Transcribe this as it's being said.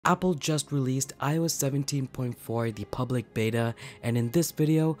Apple just released iOS 17.4, the public beta, and in this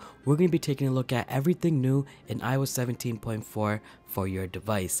video, we're going to be taking a look at everything new in iOS 17.4 for your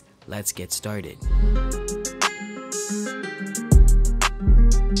device. Let's get started.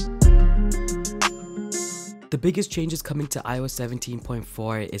 The biggest changes coming to iOS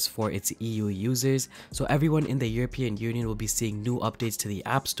 17.4 is for its EU users, so everyone in the European Union will be seeing new updates to the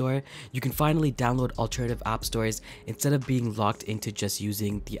App Store. You can finally download alternative app stores instead of being locked into just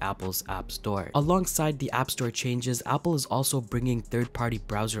using the Apple's App Store. Alongside the App Store changes, Apple is also bringing third-party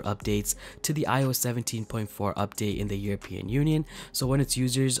browser updates to the iOS 17.4 update in the European Union, so when its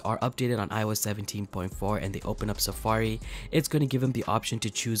users are updated on iOS 17.4 and they open up Safari, it's going to give them the option to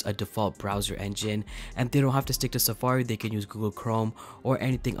choose a default browser engine, and they don't have to stick to Safari. They can use Google Chrome or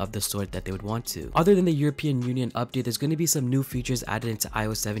anything of the sort that they would want to. Other than the European Union update, there's going to be some new features added into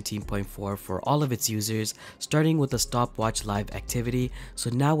iOS 17.4 for all of its users, starting with the stopwatch live activity. So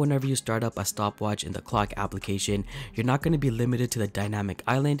now whenever you start up a stopwatch in the clock application, you're not going to be limited to the dynamic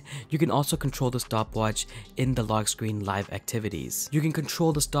island. You can also control the stopwatch in the lock screen live activities. You can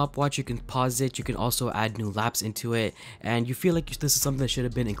control the stopwatch, you can pause it, you can also add new laps into it, and you feel like this is something that should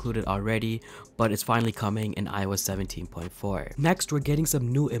have been included already, but it's finally coming in iOS 17.4. Next, we're getting some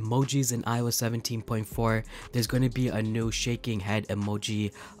new emojis in iOS 17.4. There's going to be a new shaking head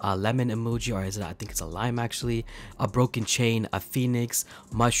emoji, a lemon emoji, or is it, I think it's a lime actually, a broken chain, a phoenix,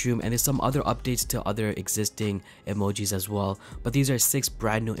 mushroom, and there's some other updates to other existing emojis as well. But these are 6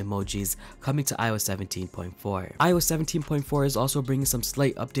 brand new emojis coming to iOS 17.4. iOS 17.4 is also bringing some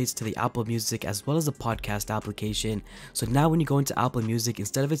slight updates to the Apple Music as well as the podcast application. So now when you go into Apple Music,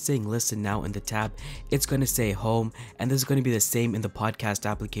 instead of it saying listen now in the tab, it's going to say home, and this is going to be the same in the podcast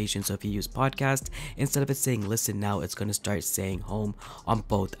application. So if you use podcast, instead of it saying listen now, it's going to start saying home on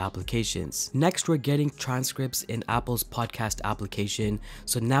both applications. Next, we're getting transcripts in Apple's podcast application.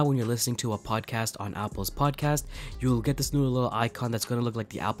 So now when you're listening to a podcast on Apple's podcast, you'll get this new little icon that's going to look like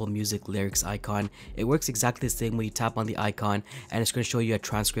the Apple Music lyrics icon. It works exactly the same way. You tap on the icon and it's going to show you a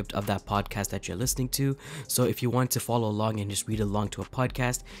transcript of that podcast that you're listening to. So if you want to follow along and just read along to a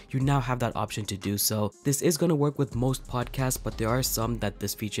podcast, you now have that option to do so. This is going to work with most podcasts, but there are some that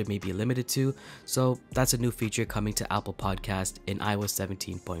this feature may be limited to, so that's a new feature coming to Apple Podcast in iOS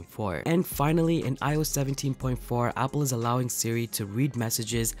 17.4. And finally, in iOS 17.4, Apple is allowing Siri to read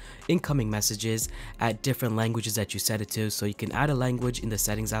messages, incoming messages, at different languages that you set it to. So you can add a language in the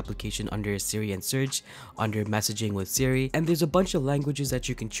settings application under Siri and search, under messaging with Siri, and there's a bunch of languages that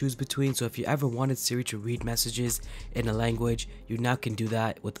you can choose between. So if you ever wanted Siri to read messages in a language, you now can do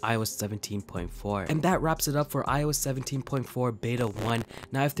that with iOS 17.4. And that wraps it up for iOS 17.4 beta 1.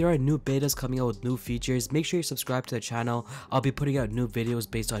 Now if there are new betas coming out with new features, make sure you subscribe to the channel. I'll be putting out new videos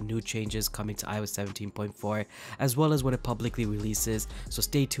based on new changes coming to iOS 17.4 as well as when it publicly releases, so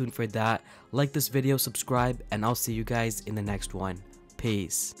stay tuned for that. Like this video, subscribe, and I'll see you guys in the next one.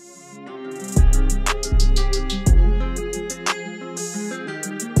 Peace.